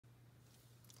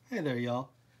Hey there,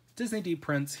 y'all. Disney D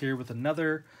Prince here with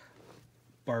another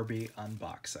Barbie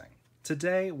unboxing.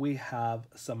 Today we have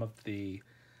some of the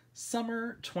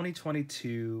summer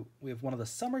 2022, we have one of the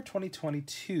summer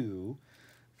 2022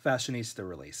 Fashionista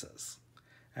releases.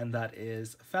 And that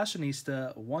is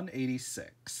Fashionista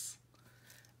 186.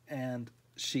 And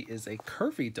she is a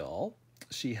curvy doll.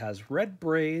 She has red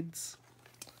braids.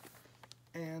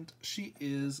 And she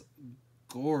is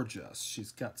gorgeous.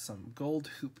 She's got some gold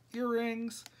hoop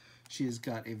earrings. She has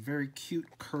got a very cute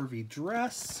curvy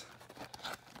dress.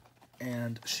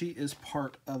 And she is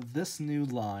part of this new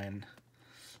line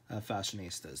of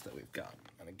Fashionistas that we've got.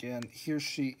 And again, here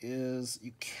she is.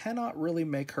 You cannot really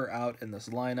make her out in this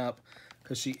lineup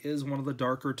because she is one of the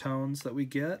darker tones that we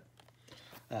get.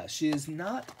 She is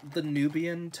not the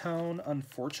Nubian tone,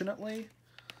 unfortunately,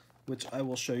 which I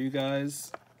will show you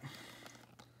guys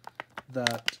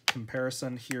that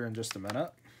comparison here in just a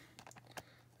minute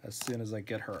as soon as I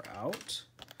get her out.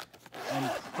 I'm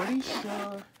pretty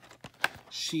sure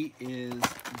she is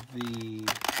the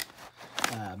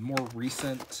more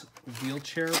recent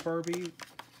wheelchair Barbie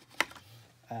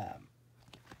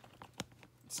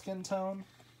skin tone.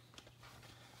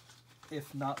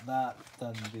 If not that,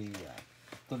 then the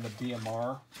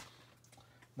BMR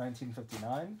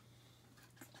 1959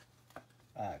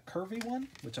 curvy one,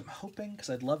 which I'm hoping, because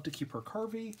I'd love to keep her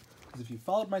curvy, because if you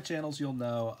followed my channels, you'll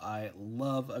know I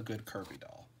love a good curvy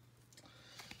doll.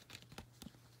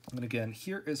 And again,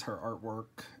 here is her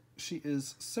artwork. She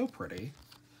is so pretty.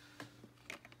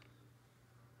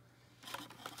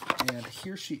 And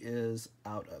here she is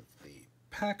out of the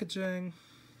packaging.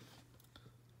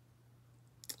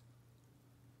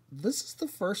 This is the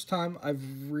first time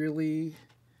I've really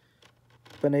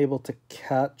been able to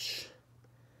catch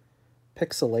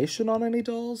pixelation on any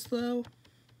dolls, though,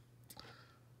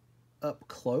 up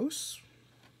close.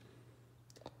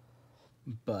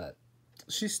 But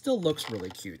she still looks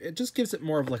really cute. It just gives it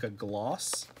more of like a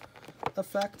gloss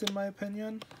effect, in my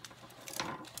opinion.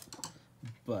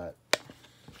 But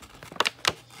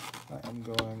I am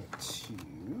going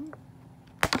to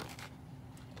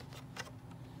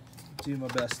do my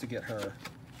best to get her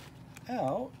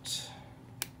out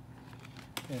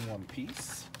in one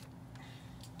piece.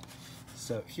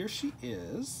 So here she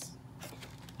is.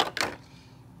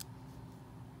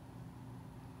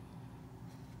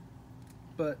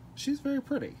 But she's very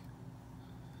pretty.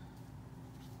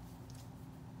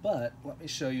 But let me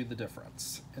show you the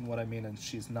difference in what I mean, and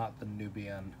she's not the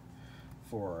Nubian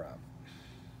for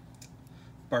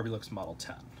Barbie Looks Model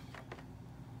 10.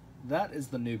 That is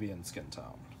the Nubian skin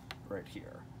tone right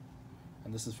here.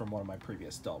 And this is from one of my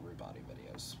previous doll Rebody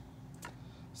videos.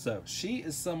 So she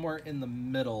is somewhere in the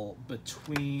middle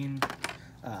between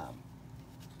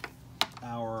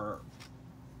our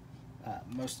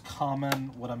most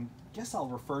common, what I guess I'll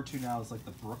refer to now as like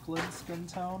the Brooklyn skin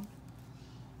tone,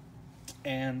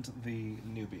 and the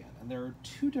Nubian. And there are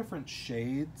two different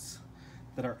shades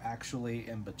that are actually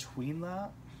in between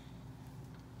that.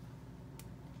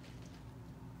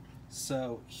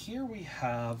 So here we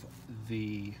have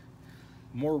the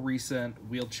more recent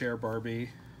wheelchair Barbie,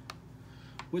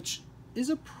 which is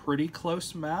a pretty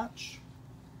close match.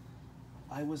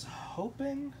 I was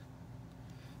hoping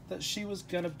that she was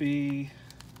gonna be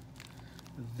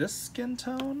this skin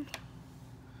tone,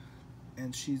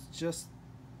 and she's just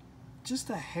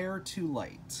a hair too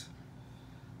light,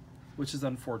 which is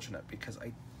unfortunate because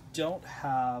I don't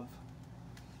have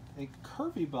a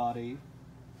curvy body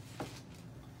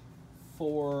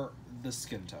for this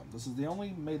skin tone. This is the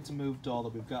only made to move doll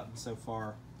that we've gotten so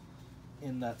far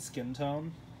in that skin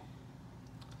tone.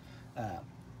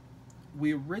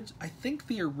 I think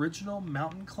the original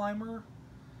Mountain Climber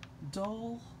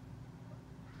doll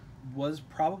was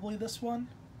probably this one,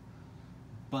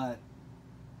 but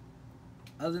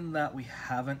other than that, we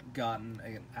haven't gotten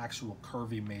an actual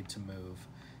curvy made to move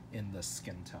in this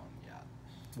skin tone yet,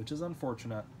 which is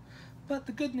unfortunate. But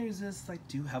the good news is I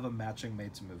do have a matching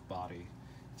made to move body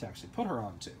to actually put her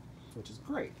onto, which is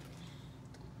great,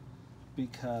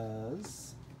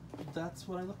 because that's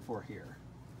what I look for here,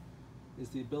 is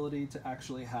the ability to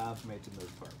actually have made to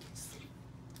move Barbies.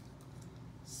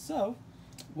 So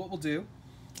what we'll do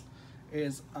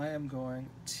is I am going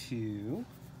to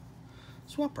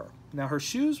swap her. Now her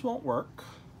shoes won't work,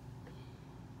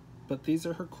 but these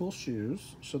are her cool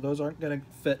shoes, so those aren't going to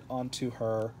fit onto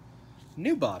her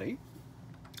new body.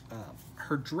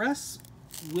 Her dress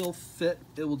will fit,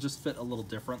 it will just fit a little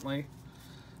differently,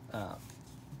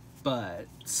 but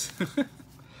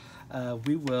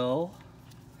we will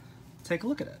take a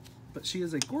look at it. But she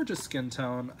is a gorgeous skin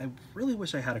tone. I really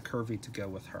wish I had a curvy to go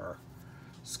with her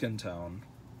skin tone,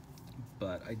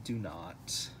 but I do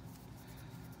not.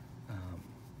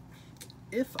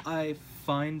 if I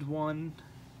find one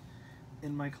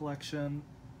in my collection,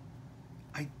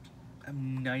 I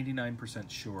am 99%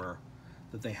 sure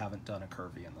that they haven't done a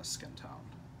curvy in this skin tone.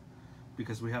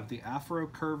 Because we have the Afro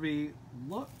curvy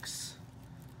looks,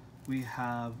 we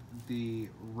have the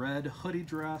red hoodie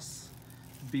dress,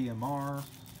 BMR,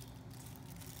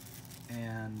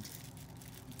 and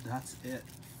that's it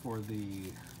for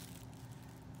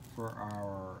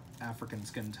our African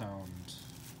skin toned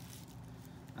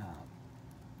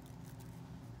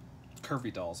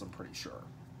curvy dolls, I'm pretty sure.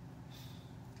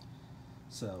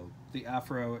 So the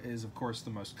Afro is of course the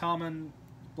most common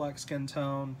black skin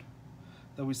tone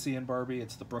that we see in Barbie.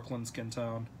 It's the Brooklyn skin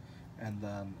tone, and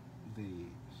then the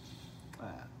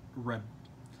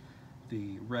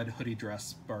red hoodie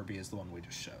dress Barbie is the one we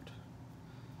just showed.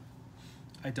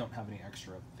 I don't have any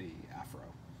extra of the Afro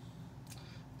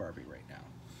Barbie right now,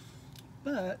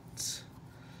 but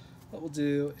what we'll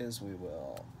do is we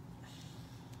will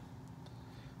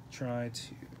try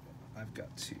to, I've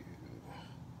got to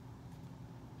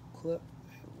clip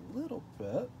a little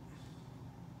bit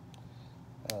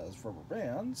as rubber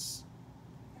bands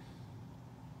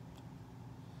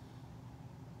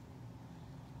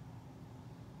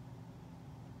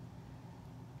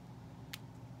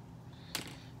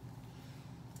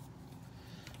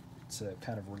to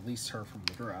kind of release her from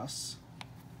the dress.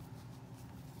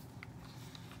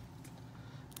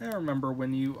 And remember,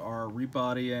 when you are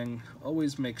rebodying,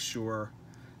 always make sure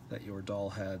that your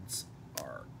doll heads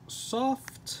are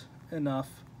soft enough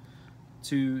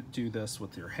to do this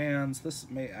with your hands. This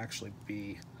may actually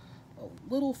be a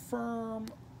little firm,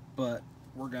 but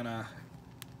we're gonna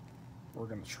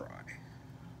try.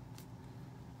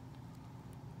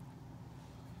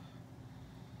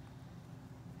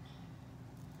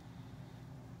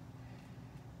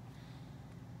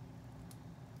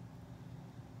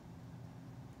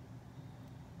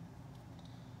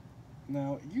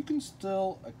 Now, you can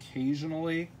still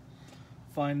occasionally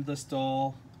find this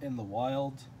doll in the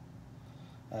wild.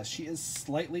 She is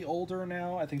slightly older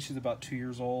now. I think she's about 2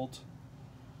 years old.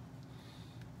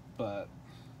 But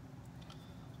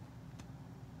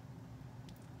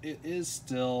it is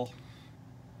still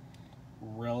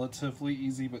relatively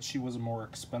easy, but she was a more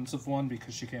expensive one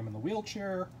because she came in the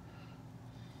wheelchair.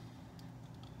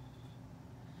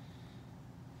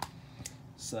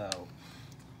 So,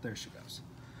 there she goes.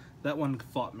 That one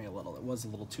fought me a little. It was a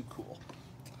little too cool.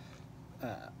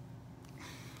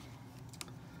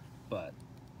 But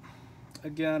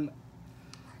again,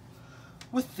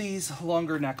 with these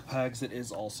longer neck pegs, it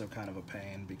is also kind of a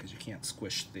pain because you can't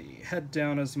squish the head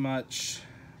down as much.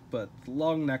 But the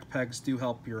long neck pegs do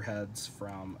help your heads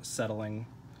from settling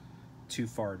too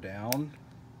far down.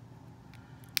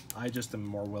 I just am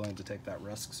more willing to take that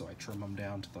risk, so I trim them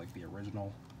down to like the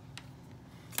original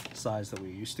size that we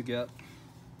used to get.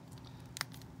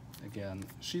 Again,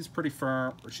 she's pretty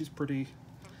firm, or she's pretty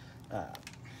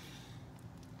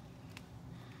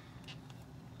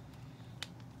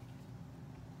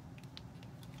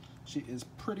she is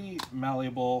pretty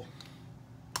malleable,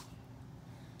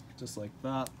 just like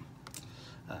that.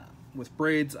 With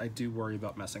braids, I do worry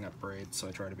about messing up braids, so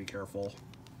I try to be careful.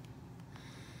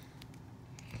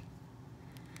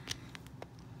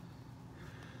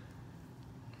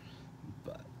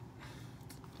 But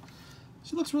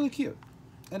she looks really cute.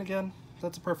 And again,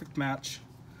 that's a perfect match.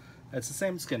 It's the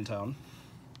same skin tone.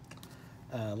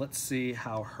 Let's see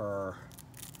how her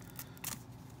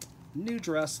new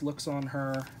dress looks on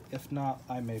her. If not,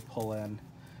 I may pull in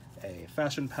a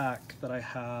fashion pack that I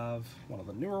have, one of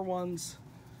the newer ones,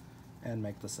 and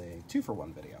make this a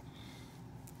 2-for-1 video.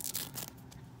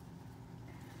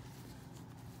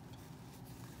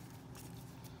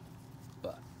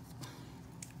 But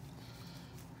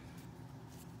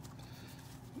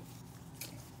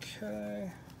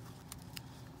okay,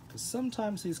 because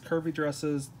sometimes these curvy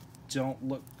dresses don't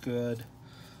look good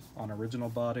on original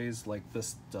bodies. Like,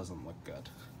 this doesn't look good.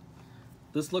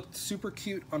 This looked super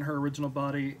cute on her original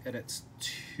body, and it's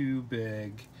too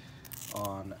big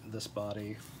on this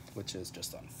body, which is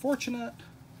just unfortunate.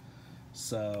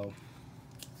 So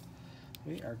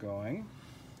we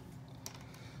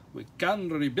can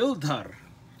rebuild her,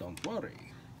 don't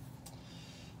worry.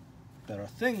 There are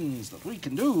things that we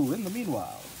can do in the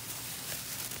meanwhile.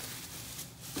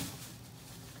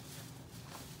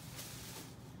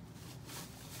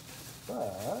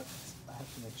 But I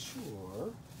have to make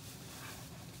sure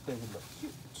they would look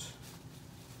cute.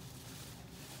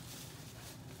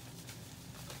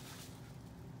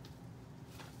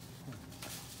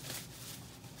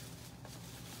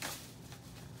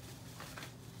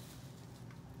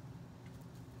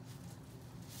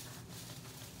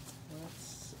 Let's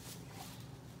see.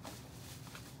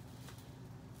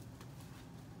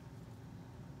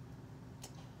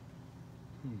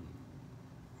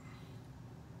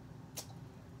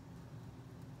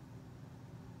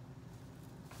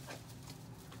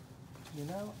 You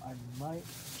know, I might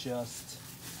just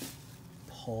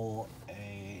pull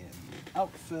an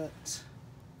outfit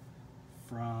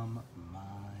from my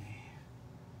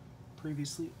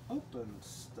previously opened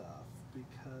stuff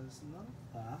because none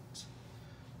of that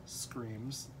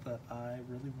screams that I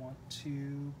really want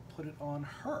to put it on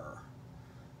her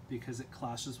because it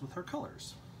clashes with her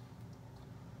colors.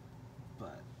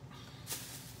 But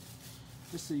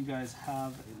just so you guys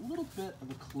have a little bit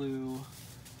of a clue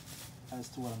as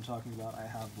to what I'm talking about, I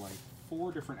have like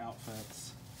 4 different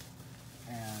outfits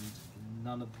and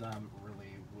none of them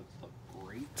really would look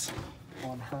great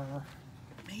on her.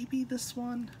 Maybe this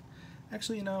one.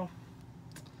 Actually, you know,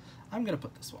 I'm gonna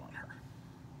put this one on her.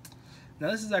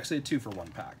 Now this is actually a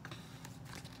 2-for-1 pack.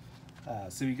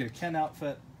 So you get a Ken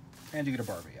outfit and you get a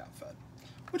Barbie outfit,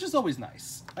 which is always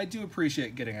nice. I do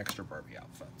appreciate getting extra Barbie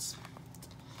outfits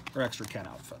or extra Ken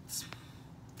outfits.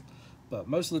 But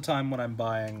most of the time when I'm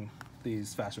buying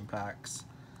these fashion packs,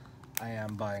 I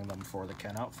am buying them for the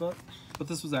Ken outfit. But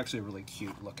this was actually a really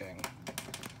cute looking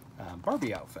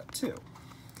Barbie outfit too.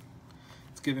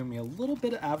 It's giving me a little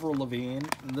bit of Avril Lavigne,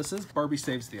 and this is Barbie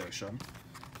Saves the Ocean.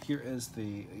 Here is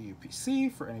the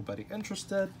UPC for anybody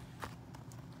interested.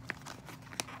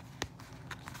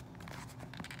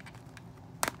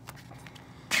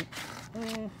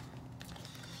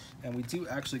 And we do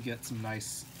actually get some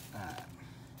nice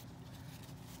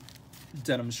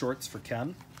denim shorts for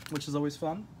Ken, which is always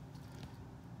fun.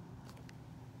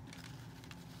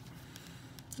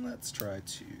 Let's try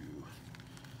to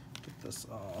get this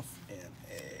off in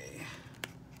a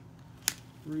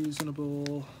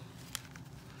reasonable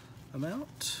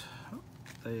amount. Oh,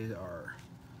 they are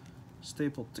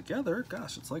stapled together.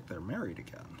 Gosh, it's like they're married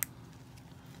again.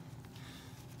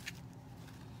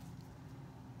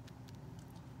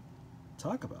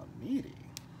 Talk about needy.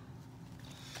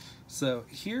 So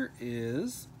here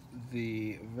is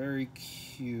the very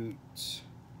cute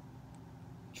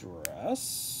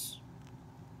dress.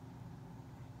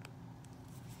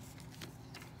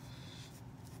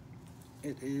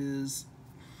 It is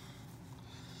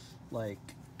like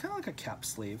kind of like a cap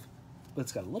sleeve, but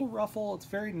it's got a little ruffle. It's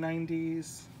very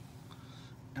 90s,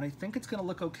 and I think it's gonna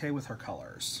look okay with her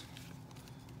colors.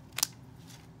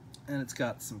 And it's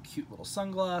got some cute little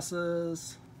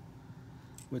sunglasses,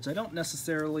 which I don't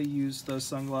necessarily use those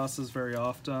sunglasses very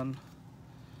often,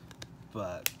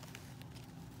 but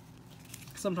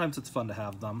sometimes it's fun to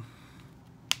have them.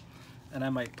 And I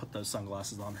might put those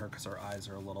sunglasses on her because her eyes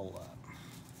are a little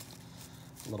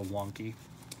wonky,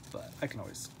 but I can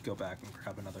always go back and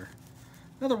grab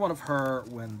another one of her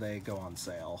when they go on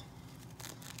sale,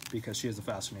 because she is a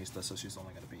fashionista, so she's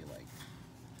only going to be like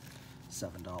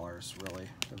 $7 really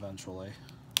eventually.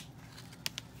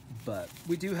 But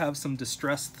we do have some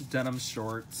distressed denim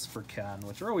shorts for Ken,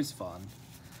 which are always fun.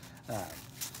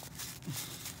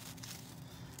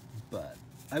 But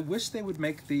I wish they would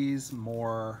make these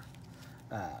more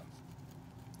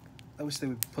I wish they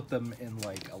would put them in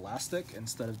like elastic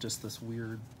instead of just this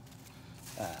weird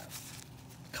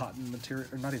cotton material,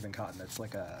 or not even cotton, it's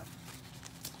like a,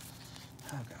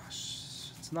 oh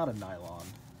gosh, it's not a nylon,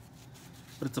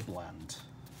 but it's a blend.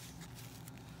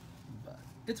 But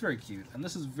it's very cute, and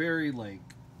this is very like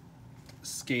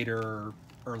skater,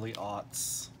 early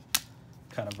aughts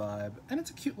kind of vibe, and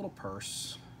it's a cute little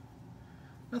purse.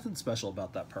 Nothing special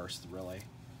about that purse really,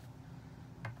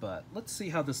 but let's see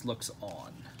how this looks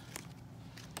on.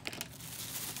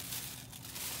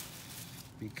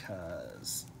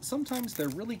 Because sometimes they're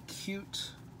really cute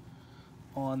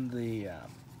on the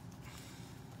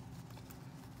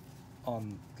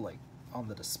on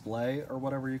the display or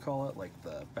whatever you call it, like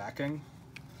the backing,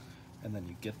 and then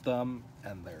you get them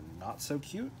and they're not so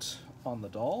cute on the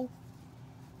doll.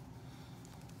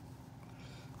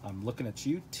 I'm looking at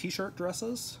you, t-shirt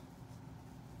dresses.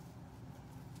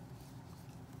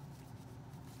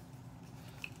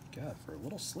 God, for a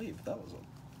little sleeve, that was an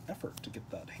effort to get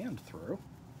that hand through.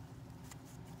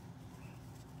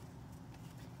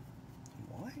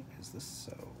 Why is this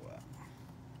so,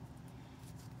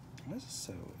 why is this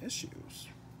so issues?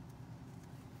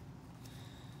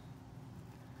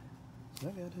 I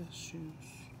got issues,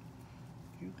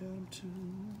 you got them too.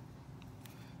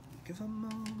 Give them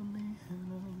all to me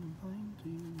and I'll mind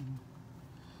you.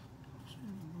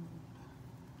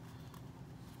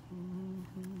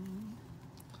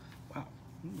 Wow,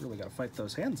 you really got to fight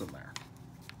those hands in there.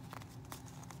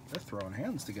 They're throwing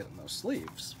hands to get in those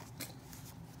sleeves.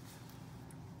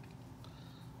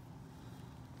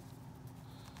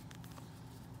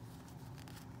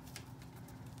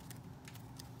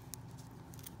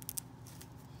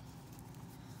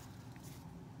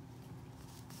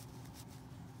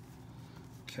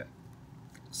 Okay,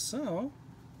 So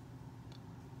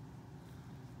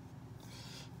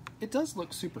it does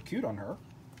look super cute on her.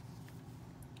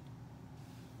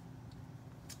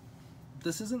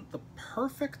 This isn't the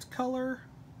perfect color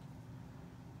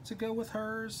to go with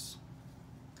hers,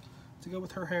 to go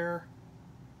with her hair,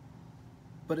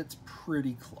 but it's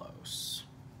pretty close.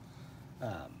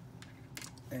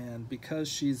 And because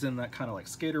she's in that kind of like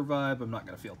skater vibe, I'm not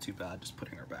gonna feel too bad just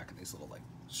putting her back in these little like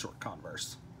short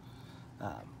Converse.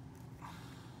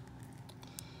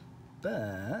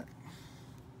 But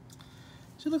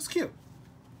she looks cute.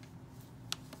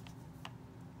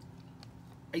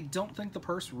 I don't think the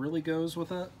purse really goes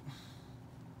with it,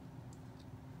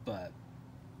 but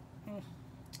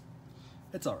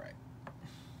it's all right.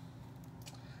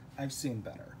 I've seen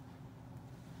better.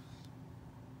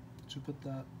 Should you put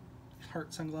that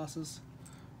heart sunglasses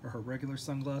or her regular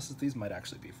sunglasses? These might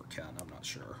actually be for Ken, I'm not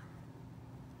sure.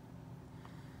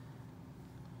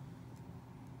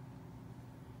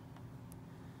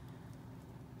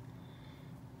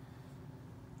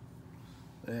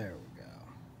 There we go.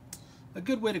 A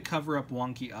good way to cover up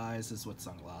wonky eyes is with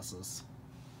sunglasses.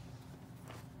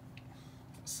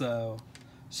 So,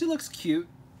 she looks cute.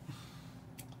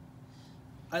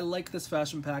 I like this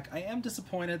fashion pack. I am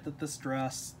disappointed that this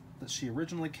dress that she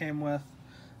originally came with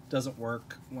doesn't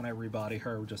work when I rebody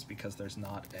her, just because there's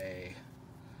not a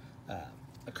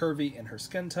curvy in her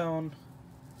skin tone.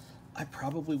 I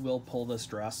probably will pull this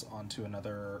dress onto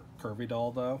another curvy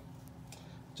doll though,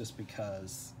 just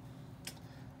because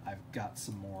I've got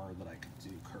some more that I could do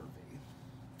curvy,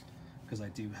 because I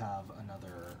do have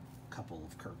another couple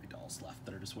of curvy dolls left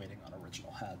that are just waiting on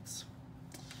original heads.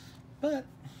 But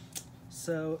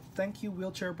so thank you,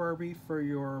 Wheelchair Barbie, for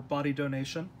your body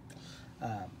donation.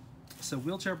 So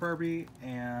Wheelchair Barbie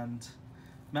and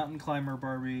Mountain Climber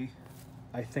Barbie,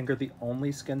 I think, are the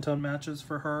only skin tone matches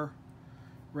for her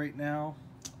right now.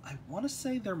 I want to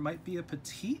say there might be a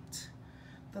petite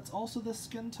that's also this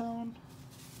skin tone,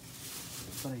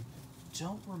 but I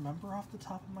don't remember off the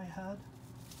top of my head.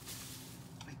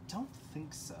 I don't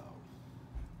think so.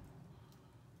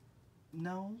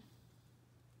 No.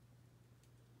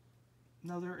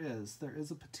 No, there is. There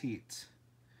is a petite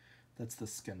that's the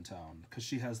skin tone, because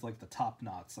she has like the top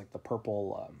knots, like the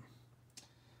purple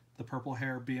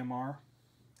hair BMR.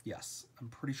 Yes, I'm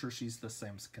pretty sure she's the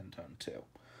same skin tone too.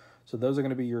 So those are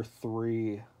going to be your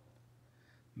 3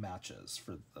 matches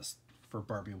for this, for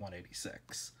Barbie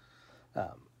 186.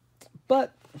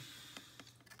 But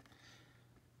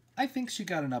I think she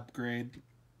got an upgrade.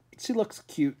 She looks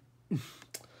cute.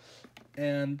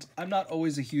 And I'm not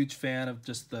always a huge fan of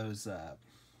just those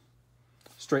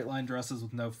straight line dresses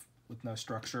with no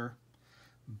structure,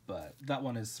 but that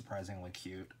one is surprisingly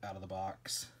cute out of the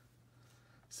box.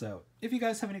 So if you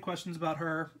guys have any questions about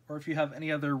her, or if you have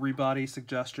any other rebody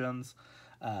suggestions,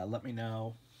 let me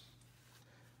know.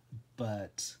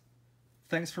 But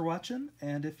thanks for watching,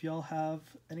 and if y'all have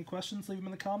any questions, leave them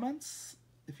in the comments.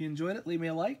 If you enjoyed it, leave me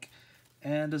a like.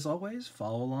 And as always,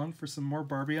 follow along for some more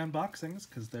Barbie unboxings,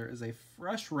 because there is a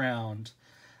fresh round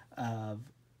of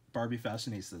Barbie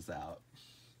Fashionistas out.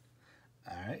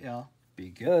 Alright, y'all. Be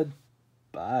good.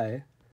 Bye.